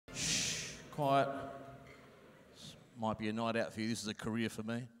quiet. This might be a night out for you. This is a career for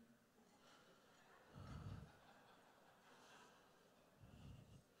me.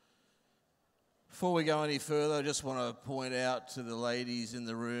 Before we go any further, I just want to point out to the ladies in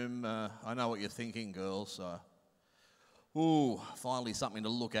the room, I know what you're thinking, girls. Ooh, finally something to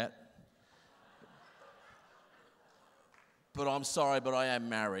look at. But I'm sorry, but I am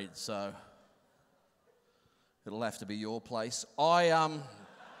married, so it'll have to be your place. I am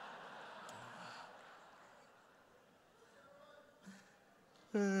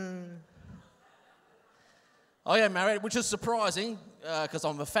married, which is surprising because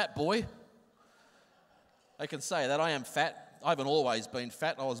I'm a fat boy. I can say that. I am fat. I haven't always been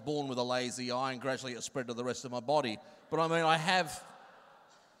fat. I was born with a lazy eye and gradually it spread to the rest of my body. But I mean, I have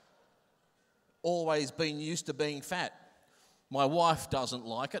always been used to being fat. My wife doesn't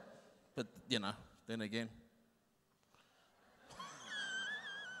like it, but, you know, then again.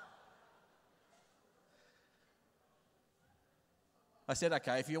 I said,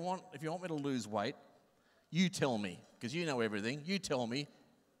 okay, if you want me to lose weight, you tell me, because you know everything. You tell me,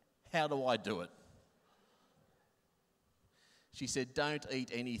 how do I do it? She said, don't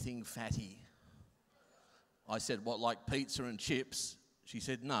eat anything fatty. I said, what, like pizza and chips? She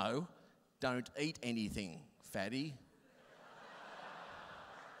said, no, don't eat anything fatty.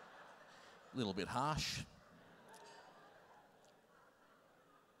 A little bit harsh.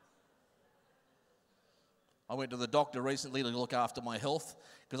 I went to the doctor recently to look after my health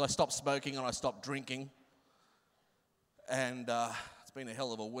because I stopped smoking and I stopped drinking. And it's been a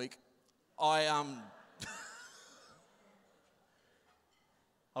hell of a week. I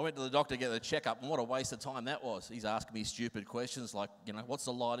went to the doctor to get a checkup, and what a waste of time that was. He's asking me stupid questions like, you know, what's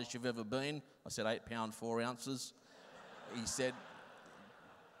the lightest you've ever been? I said, 8 pounds, 4 ounces. He said,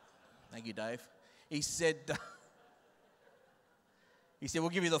 thank you, Dave. He said, we'll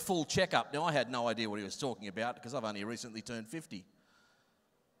give you the full checkup. Now, I had no idea what he was talking about because I've only recently turned 50.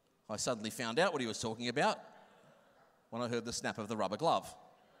 I suddenly found out what he was talking about when I heard the snap of the rubber glove.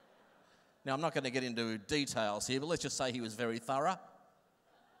 Now, I'm not going to get into details here, but let's just say he was very thorough.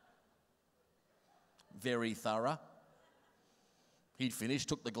 Very thorough. He'd finished,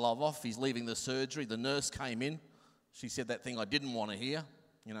 took the glove off. He's leaving the surgery. The nurse came in. She said that thing I didn't want to hear.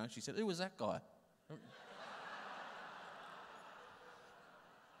 You know, she said, who was that guy?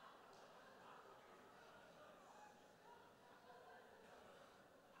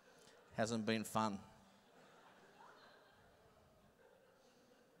 Hasn't been fun.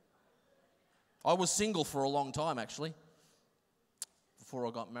 I was single for a long time, actually, before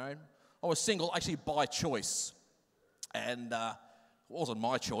I got married. I was single, actually, by choice. And it wasn't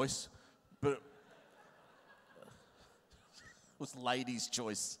my choice, but it was ladies'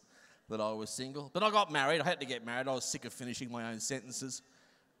 choice that I was single. But I got married. I had to get married. I was sick of finishing my own sentences.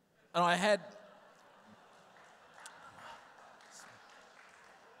 And I had...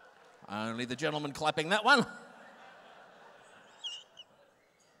 Only the gentleman clapping that one.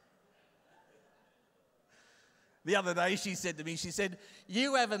 The other day she said to me,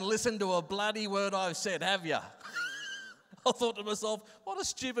 you haven't listened to a bloody word I've said, have you? I thought to myself, what a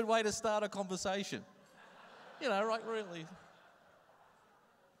stupid way to start a conversation. You know, right, really.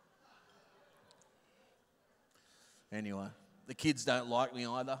 Anyway, the kids don't like me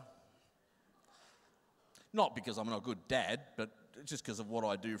either. Not because I'm not a good dad, but just because of what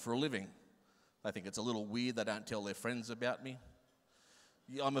I do for a living. They think it's a little weird. They don't tell their friends about me.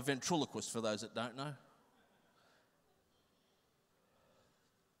 I'm a ventriloquist, for those that don't know.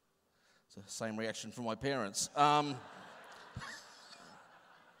 It's the same reaction from my parents.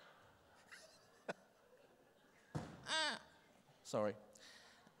 Sorry.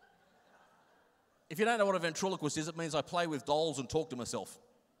 If you don't know what a ventriloquist is, it means I play with dolls and talk to myself.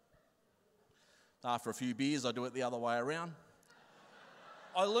 After a few beers, I do it the other way around.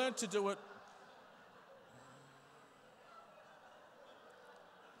 I learned to do it.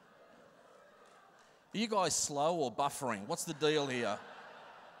 Are you guys slow or buffering? What's the deal here?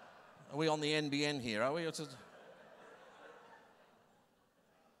 Are we on the NBN here, are we?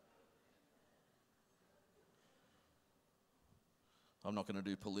 I'm not going to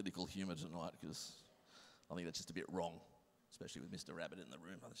do political humour tonight because I think that's just a bit wrong, especially with Mr. Rabbit in the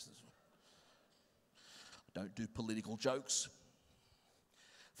room. I don't do political jokes.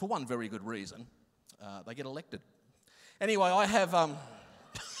 For one very good reason, they get elected. Anyway, I have...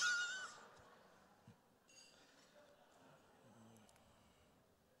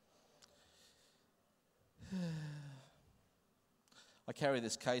 I carry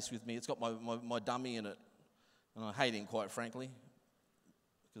this case with me. It's got my dummy in it, and I hate him, quite frankly,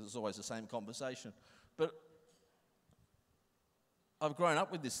 because it's always the same conversation. But I've grown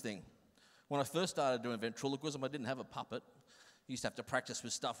up with this thing. When I first started doing ventriloquism, I didn't have a puppet. I used to have to practice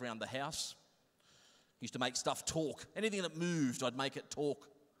with stuff around the house. I used to make stuff talk. Anything that moved, I'd make it talk.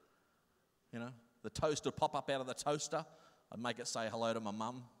 You know, the toast would pop up out of the toaster. I'd make it say hello to my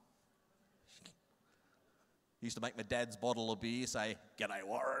mum. Used to make my dad's bottle of beer say, "G'day,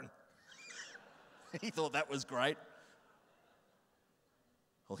 Warren." He thought that was great.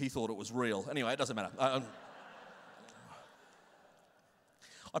 Well, he thought it was real. Anyway, it doesn't matter.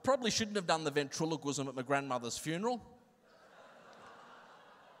 I probably shouldn't have done the ventriloquism at my grandmother's funeral.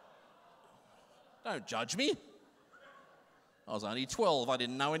 Don't judge me. I was only 12. I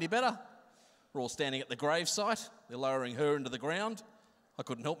didn't know any better. We're all standing at the gravesite. They're lowering her into the ground. I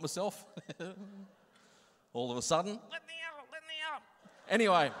couldn't help myself. All of a sudden, let me out, let me out.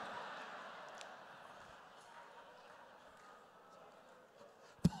 Anyway.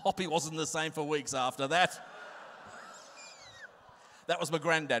 Poppy wasn't the same for weeks after that. That was my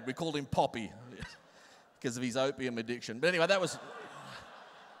granddad. We called him Poppy because of his opium addiction. But anyway, that was a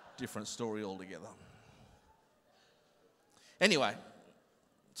different story altogether. Anyway,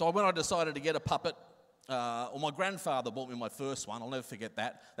 so when I decided to get a puppet, my grandfather bought me my first one. I'll never forget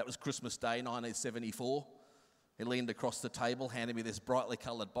that. That was Christmas Day, 1974. He leaned across the table, handed me this brightly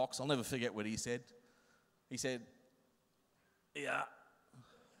coloured box. I'll never forget what he said. He said, "Yeah."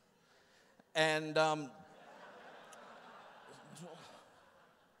 And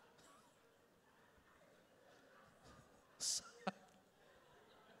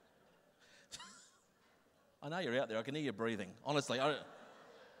I know you're out there. I can hear you breathing. Honestly,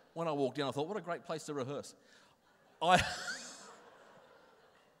 when I walked in, I thought, what a great place to rehearse. I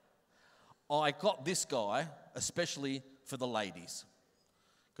got this guy especially for the ladies,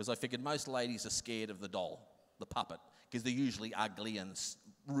 because I figured most ladies are scared of the doll, the puppet, because they're usually ugly and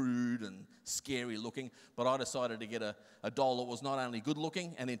rude and scary looking. But I decided to get a doll that was not only good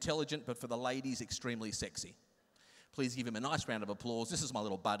looking and intelligent, but for the ladies, extremely sexy. Please give him a nice round of applause. This is my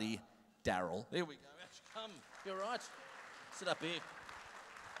little buddy, Darren. There we go. Come, you're right. Sit up here.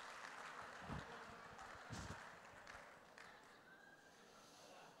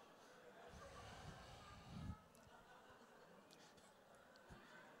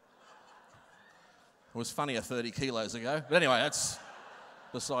 It was funnier 30 kilos ago. But anyway, that's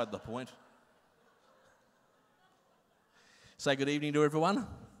beside the point. Say good evening to everyone.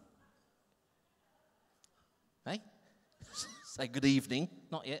 Hey? Say good evening.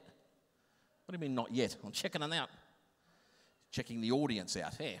 Not yet. What do you mean not yet? I'm checking them out. Checking the audience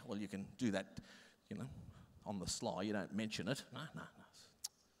out. Yeah, well, you can do that, on the sly. You don't mention it. No.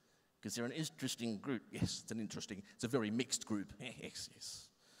 Because they're an interesting group. Yes, it's a very mixed group. Yes.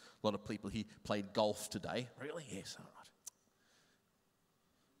 A lot of people here played golf today. Really? Yes, all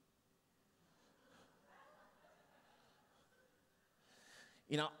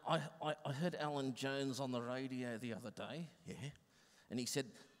right. I heard Alan Jones on the radio the other day, and he said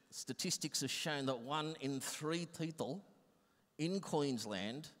statistics have shown that 1 in 3 people in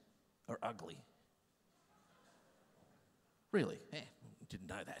Queensland are ugly. Really? Yeah, didn't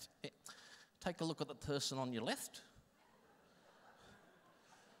know that. Yeah. Take a look at the person on your left.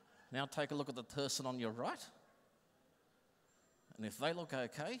 Now take a look at the person on your right. And if they look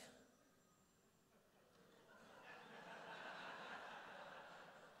okay,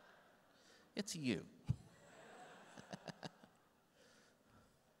 it's you.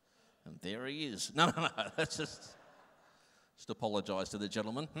 And there he is. No. That's just apologise to the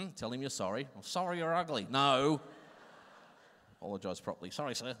gentleman. Tell him you're sorry. I'm sorry you're ugly. No. Apologise properly.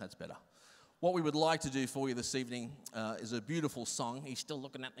 Sorry, sir. That's better. What we would like to do for you this evening is a beautiful song. He's still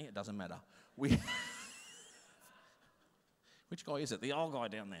looking at me. It doesn't matter. Which guy is it? The old guy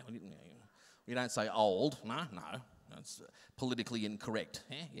down there. We don't say old. No. That's politically incorrect.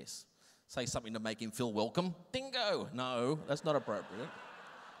 Yes. Say something to make him feel welcome. Bingo. No, that's not appropriate.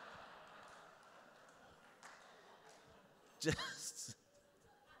 Just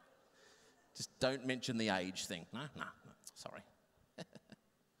don't mention the age thing. No. Sorry.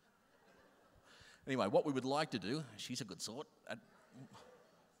 Anyway, what we would like to do, she's a good sort.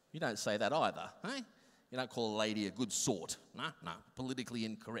 You don't say that either, eh? You don't call a lady a good sort. No. Politically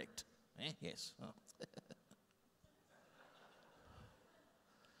incorrect. Yes. Oh.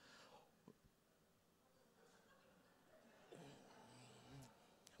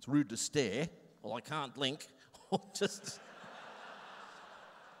 It's rude to stare. Well, I can't blink. Or just...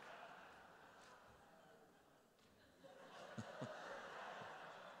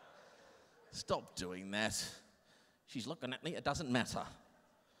 Stop doing that. She's looking at me. It doesn't matter.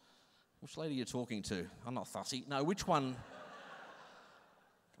 Which lady are you talking to? I'm not fussy. No, which one?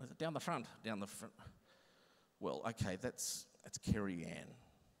 Was it down the front? Down the front. Well, okay, that's Kerry Ann.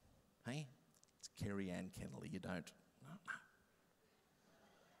 Hey? Kerry Ann Kennelly. You don't. No.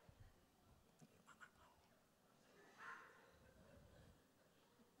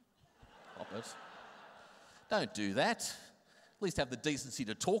 Stop it. Don't do that. At least have the decency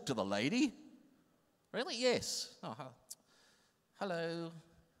to talk to the lady. Really? Yes. Oh, hello.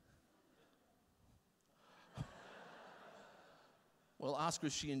 Well, ask her,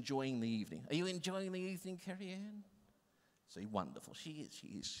 is she enjoying the evening? Are you enjoying the evening, Kerry Ann? See, wonderful. She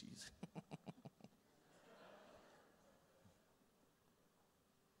is.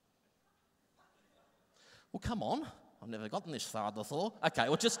 Well, come on. I've never gotten this far before. Okay,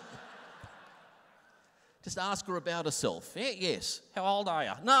 well, just ask her about herself. Yeah, yes. How old are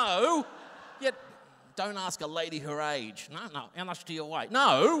you? No. Yet, don't ask a lady her age. No. How much do you weigh?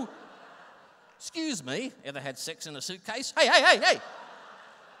 No. Excuse me. Ever had sex in a suitcase? Hey.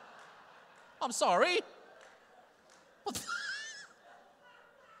 I'm sorry.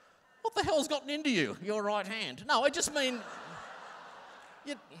 What the hell's gotten into you? Your right hand. No, I just mean,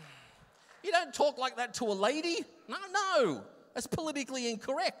 you don't talk like that to a lady. No. That's politically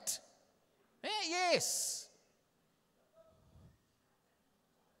incorrect. Yeah, yes.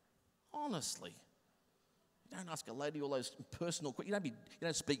 Honestly. You don't ask a lady all those personal questions. You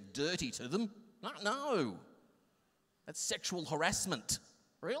don't speak dirty to them. No. That's sexual harassment.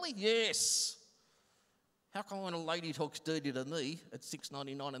 Really? Yes. How come when a lady talks dirty to me, it's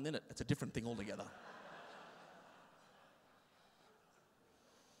 $6.99 a minute? It's a different thing altogether.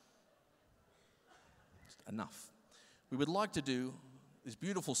 Enough. We would like to do this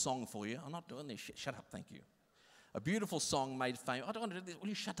beautiful song for you. I'm not doing this shit. Shut up, thank you. A beautiful song made famous. I don't want to do this. Will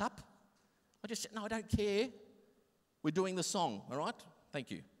you shut up? No, I don't care. We're doing the song, all right? Thank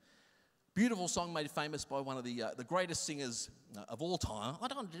you. Beautiful song made famous by one of the greatest singers of all time. I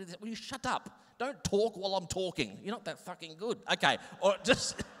don't want to do this. Will you shut up? Don't talk while I'm talking. You're not that fucking good. Okay, or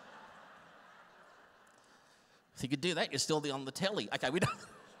just... If you could do that, you're still on the telly. Okay, we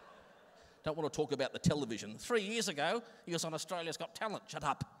don't want to talk about the television. 3 years ago, he was on Australia's Got Talent. Shut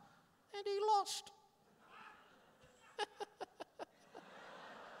up. And he lost.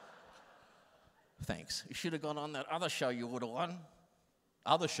 Thanks. You should have gone on that other show you would have won.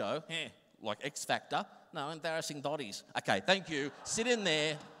 Other show? Yeah, like X Factor. No, Embarrassing Bodies. Okay, thank you. Sit in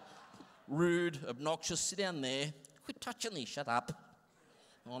there. Rude, obnoxious, sit down there. Quit touching me, shut up.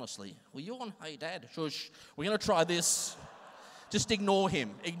 Honestly. Well, you're on, hey, Dad, shush. We're going to try this. Just ignore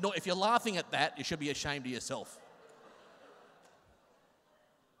him. If you're laughing at that, you should be ashamed of yourself.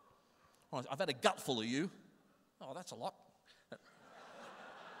 I've had a gut full of you. Oh, that's a lot.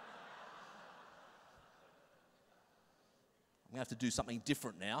 I'm going to have to do something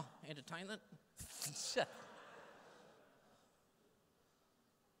different now. Entertainment? If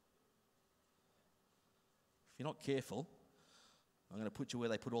you're not careful, I'm going to put you where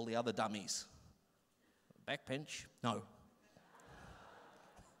they put all the other dummies. Backbench? No.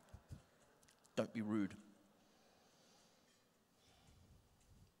 Don't be rude.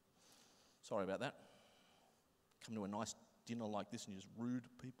 Sorry about that. Come to a nice dinner like this and you're just rude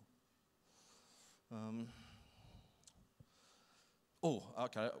people.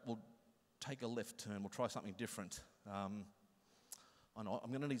 Okay, we'll take a left turn. We'll try something different. I know,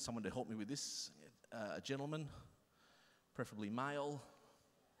 I'm going to need someone to help me with this. A gentleman, preferably male.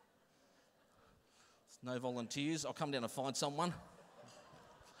 No volunteers. I'll come down and find someone.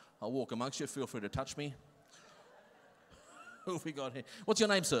 I'll walk amongst you. Feel free to touch me. Who have we got here? What's your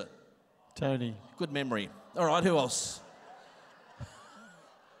name, sir? Tony. Good memory. All right, who else?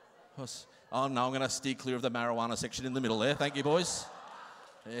 Oh, no, I'm going to steer clear of the marijuana section in the middle there. Thank you, boys.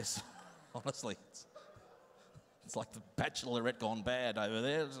 Yes, honestly. It's like the Bachelorette gone bad over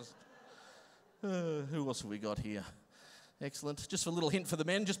there. Who else have we got here? Excellent. Just a little hint for the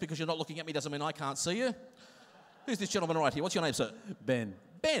men. Just because you're not looking at me doesn't mean I can't see you. Who's this gentleman right here? What's your name, sir? Ben.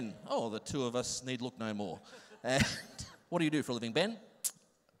 Ben. Oh, the two of us need look no more. And what do you do for a living, Ben?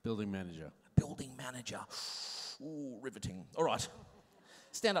 Building manager. Building manager. Ooh, riveting. All right.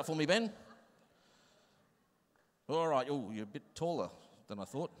 Stand up for me, Ben. All right. Oh, you're a bit taller than I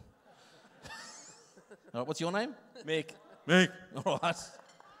thought. All right, what's your name? Mick. Mick. All right.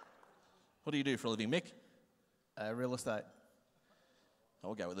 What do you do for a living, Mick? Real estate.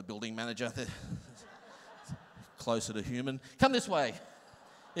 I'll go with the building manager. Closer to human. Come this way,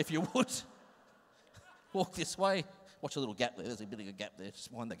 if you would. Walk this way. Watch a little gap there. There's a bit of a gap there.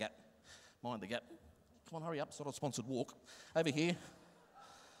 Just mind the gap. Mind the gap. Come on, hurry up. It's not a sponsored walk. Over here.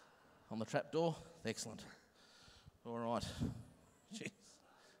 On the trap door. Excellent. All right. Jeez.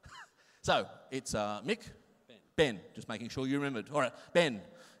 So, it's Mick. Ben. Just making sure you remembered. All right, Ben.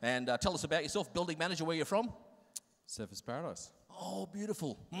 And tell us about yourself. Building manager, where you're from? Surfers Paradise. Oh,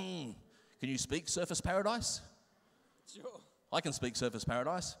 beautiful. Can you speak Surface Paradise? Sure. I can speak Surface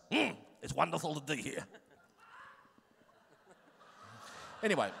Paradise. It's wonderful to be here.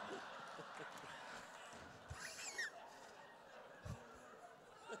 Anyway.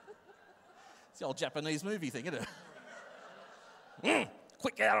 It's the old Japanese movie thing, isn't it?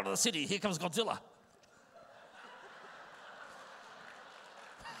 Quick, get out of the city. Here comes Godzilla.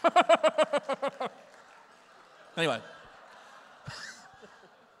 Anyway.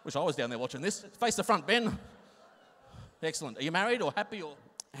 Wish I was down there watching this. Face the front, Ben. Excellent. Are you married or happy or?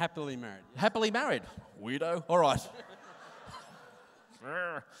 Happily married. Happily married. Weirdo. All right.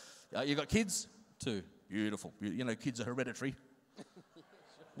 You got kids? 2. Beautiful. You know, kids are hereditary.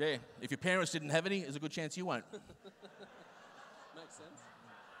 Yeah. If your parents didn't have any, there's a good chance you won't. Makes sense.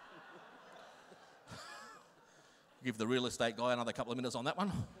 Give the real estate guy another couple of minutes on that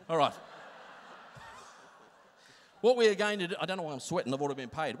one. All right. What we are going to do, I don't know why I'm sweating, I've already been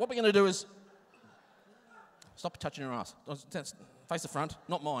paid. What we're going to do is, stop touching your ass. Face the front,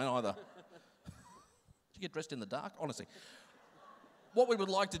 not mine either. Did you get dressed in the dark? Honestly. What we would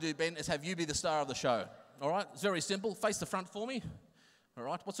like to do, Ben, is have you be the star of the show. All right? It's very simple. Face the front for me. All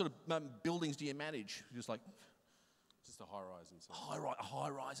right? What sort of buildings do you manage? Just a high-rise and surface.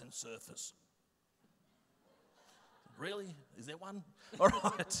 High-rise and surface. Really? Is there one? All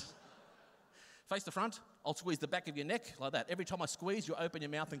right. Face the front. I'll squeeze the back of your neck like that. Every time I squeeze, you open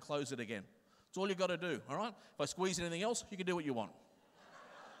your mouth and close it again. That's all you've got to do, all right? If I squeeze anything else, you can do what you want.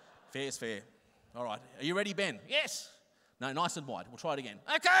 Fair's fair. All right. Are you ready, Ben? Yes. No, nice and wide. We'll try it again.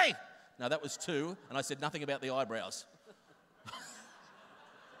 Okay. No, that was 2, and I said nothing about the eyebrows.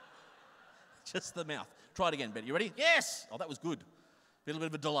 Just the mouth. Try it again, Ben. You ready? Yes. Oh, that was good. A little bit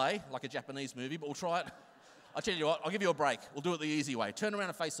of a delay, like a Japanese movie, but we'll try it. I'll tell you what, I'll give you a break. We'll do it the easy way. Turn around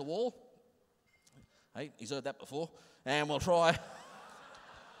and face the wall. Hey, he's heard that before. And we'll try.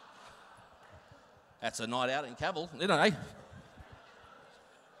 That's a night out in Cavill, isn't it,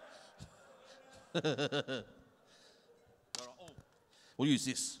 eh? We'll use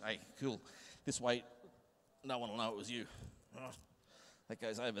this. Hey, cool. This way, no one will know it was you. That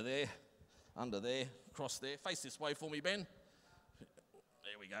goes over there, under there, across there. Face this way for me, Ben.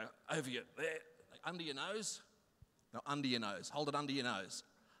 There we go. Over you, there. Under your nose. No, under your nose. Hold it under your nose.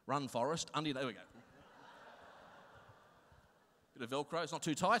 Run, Forrest. Under your nose. There we go. Bit of Velcro. It's not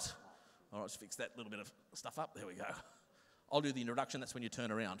too tight. All right, let's fix that little bit of stuff up. There we go. I'll do the introduction. That's when you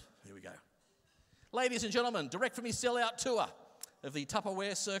turn around. Here we go. Ladies and gentlemen, direct from his sellout tour of the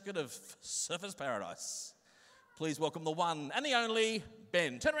Tupperware circuit of Surface Paradise, please welcome the one and the only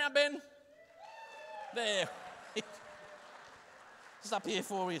Ben. Turn around, Ben. There. Just up here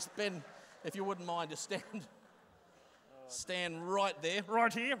for you, Ben. If you wouldn't mind, just stand right there.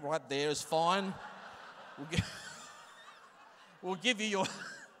 Right here. Right there is fine. We'll give you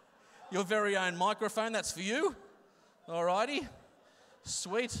your very own microphone. That's for you. All righty.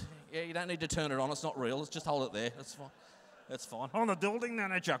 Sweet. Yeah, you don't need to turn it on. It's not real. Let's just hold it there. That's fine. That's fine. I'm the building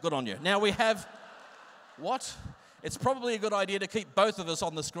manager. Good on you. Now we have... What? It's probably a good idea to keep both of us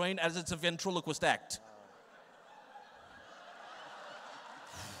on the screen as it's a ventriloquist act.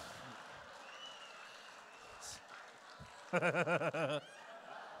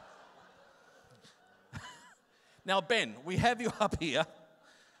 Now, Ben, we have you up here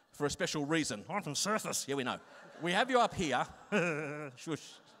for a special reason. I'm from Surface. Yeah, we know. We have you up here.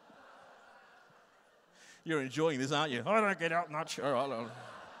 Shush. You're enjoying this, aren't you? I don't get out much. All right.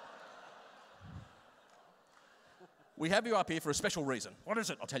 We have you up here for a special reason. What is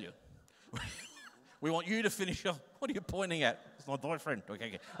it? I'll tell you. We want you to finish off. What are you pointing at? It's my boyfriend.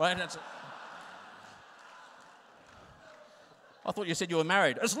 Okay. Right, that's it. I thought you said you were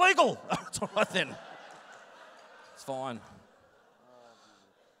married. It's legal. It's all right then. It's fine.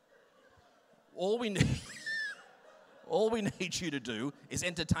 All we need you to do is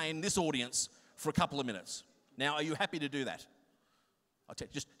entertain this audience for a couple of minutes. Now, are you happy to do that? I'll tell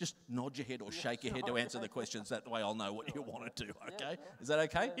you, just nod your head or shake your head to answer the questions. That way I'll know what you want to do, okay? Is that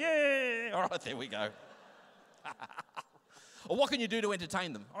okay? Yeah. All right, there we go. Or what can you do to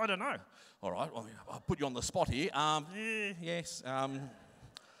entertain them? I don't know. All right, well, I'll put you on the spot here. Yes.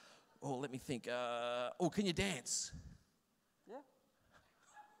 Oh, let me think. Can you dance? Yeah.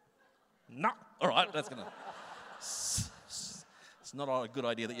 No. All right, that's going to... It's not a good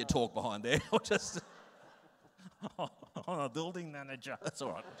idea that you talk behind there. Or just... I'm a building manager. That's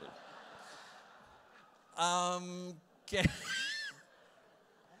all right.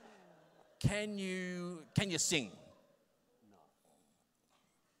 Can you sing? No.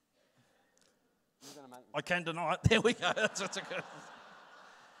 You're gonna make me. I can deny it. There we go.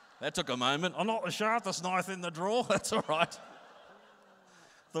 That took a moment. I'm not the sharpest knife in the drawer. That's all right.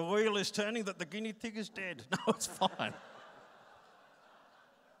 The wheel is turning that the guinea pig is dead. No, it's fine.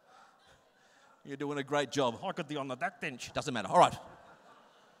 You're doing a great job. I could be on the duck bench. Doesn't matter. All right.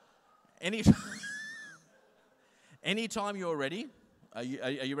 Anytime you're ready, are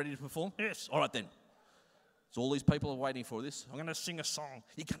you ready to perform? Yes. All right then. So all these people are waiting for this. I'm going to sing a song.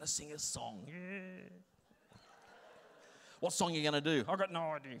 You're going to sing a song. Yeah. What song are you going to do? I got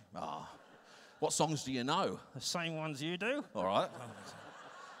no idea. Oh. What songs do you know? The same ones you do. All right.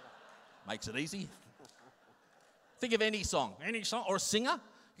 Makes it easy. Think of any song. Any song. Or a singer.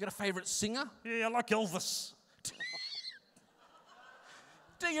 You got a favourite singer? Yeah, I like Elvis.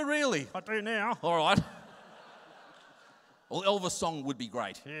 Do you really? I do now. All right. Well, Elvis song would be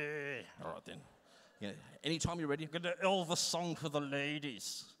great. Yeah. All right then. Yeah. Anytime you're ready. Got the Elvis song for the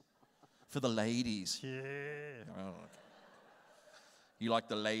ladies. For the ladies. Yeah. Oh, okay. You like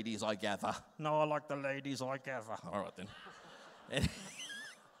the ladies, I gather. No, I like the ladies I gather. All right then.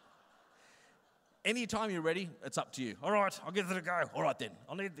 Anytime you're ready, it's up to you. All right, I'll give it a go. All right then.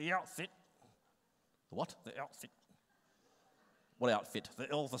 I need the outfit. The what? The outfit. What outfit? The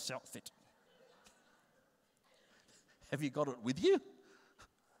Elvis outfit. Have you got it with you?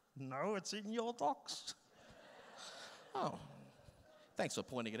 No, it's in your box. Oh, thanks for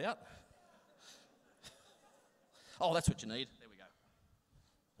pointing it out. Oh, that's what you need. There we go.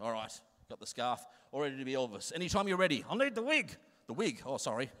 All right, got the scarf. All ready to be Elvis. Anytime you're ready. I need the wig. The wig. Oh,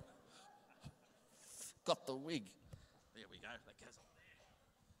 sorry. Got the wig. There we go. That goes on there.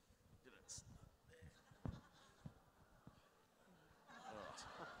 Did it there. All right.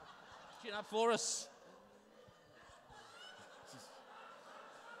 Chin up for us.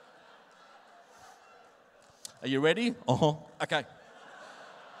 Are you ready? Uh-huh. Okay.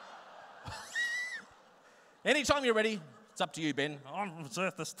 Anytime you're ready, it's up to you, Ben. I'm from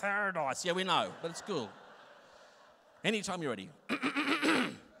Surface Paradise. Yeah, we know, but it's cool. Anytime you're ready.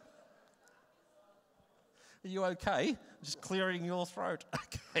 Are you okay? Just clearing your throat.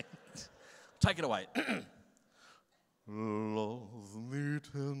 Okay. Take it away. Love me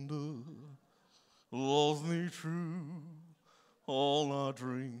tender, love me true, all our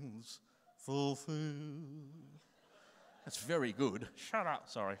dreams fulfill. That's very good. Shut up,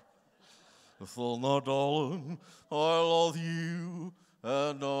 sorry. For my darling, I love you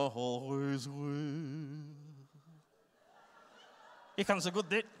and I always will. Here comes a good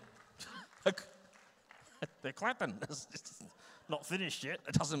bit. They're clapping. It's not finished yet.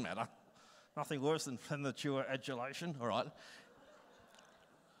 It doesn't matter. Nothing worse than premature adulation. All right.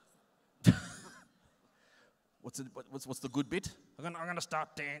 What's the good bit? I'm going to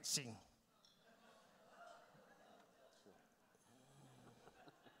start dancing.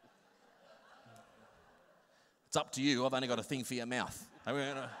 It's up to you. I've only got a thing for your mouth. Are we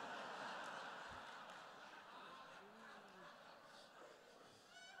gonna...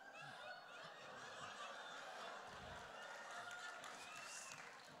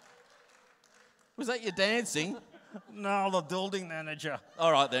 Was that your dancing? No, the building manager.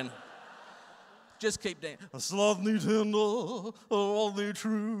 All right then. Just keep dancing. Love me tender, love me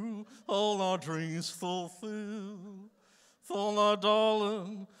true, all our dreams fulfill. For my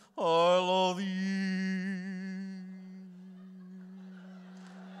darling, I love you.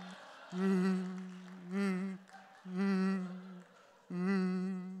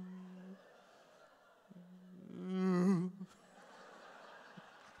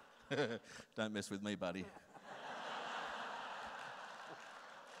 Don't mess with me, buddy.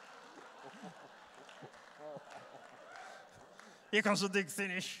 Here comes the big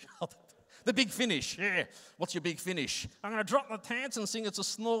finish. The big finish. Yeah. What's your big finish? I'm going to drop my pants and sing It's a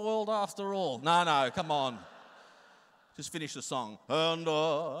Small World After All. No, come on. Just finish the song. And I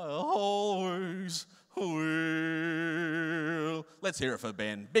always will. Let's hear it for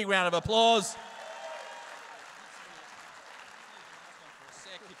Ben. Big round of applause. For a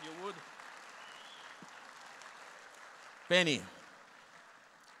sec, if you would. Benny,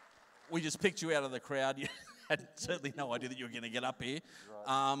 we just picked you out of the crowd. You had certainly no idea that you were going to get up here.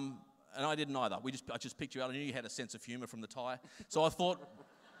 Right. And I didn't either. I just picked you out. I knew you had a sense of humour from the tie. So I thought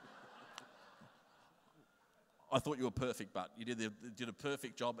you were perfect, but you did a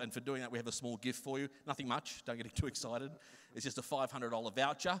perfect job. And for doing that, we have a small gift for you. Nothing much. Don't get too excited. It's just a $500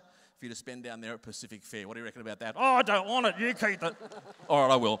 voucher for you to spend down there at Pacific Fair. What do you reckon about that? Oh, I don't want it. You keep it. All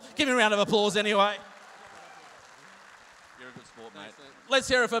right, I will. Give me a round of applause anyway. You're a good sport, mate. Let's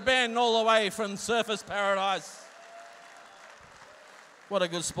hear it for Ben all the way from Surface Paradise. What a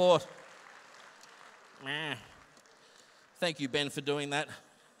good sport. Thank you, Ben, for doing that.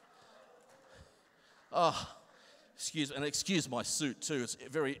 Oh, excuse my suit too. It's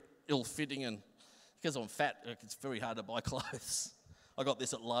very ill-fitting, and because I'm fat, it's very hard to buy clothes. I got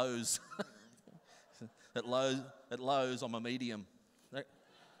this at Lowe's. At Lowe's, I'm a medium.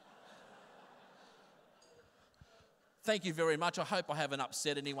 Thank you very much. I hope I haven't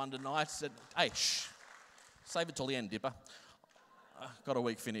upset anyone tonight. Hey, shh. Save it till the end, Dipper. Got a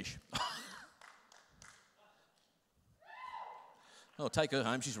weak finish. Oh, take her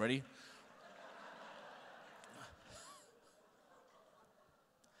home. She's ready.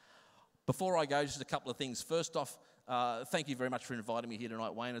 Before I go, just a couple of things. First off, thank you very much for inviting me here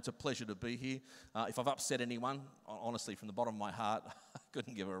tonight, Wayne. It's a pleasure to be here. If I've upset anyone, honestly, from the bottom of my heart, I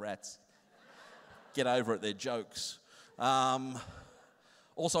couldn't give a rat's. Get over it, they're jokes.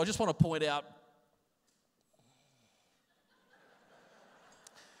 Also, I just want to point out,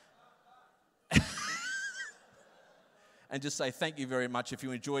 and just say thank you very much. If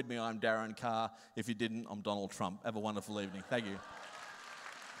you enjoyed me, I'm Darren Carr. If you didn't, I'm Donald Trump. Have a wonderful evening. Thank you.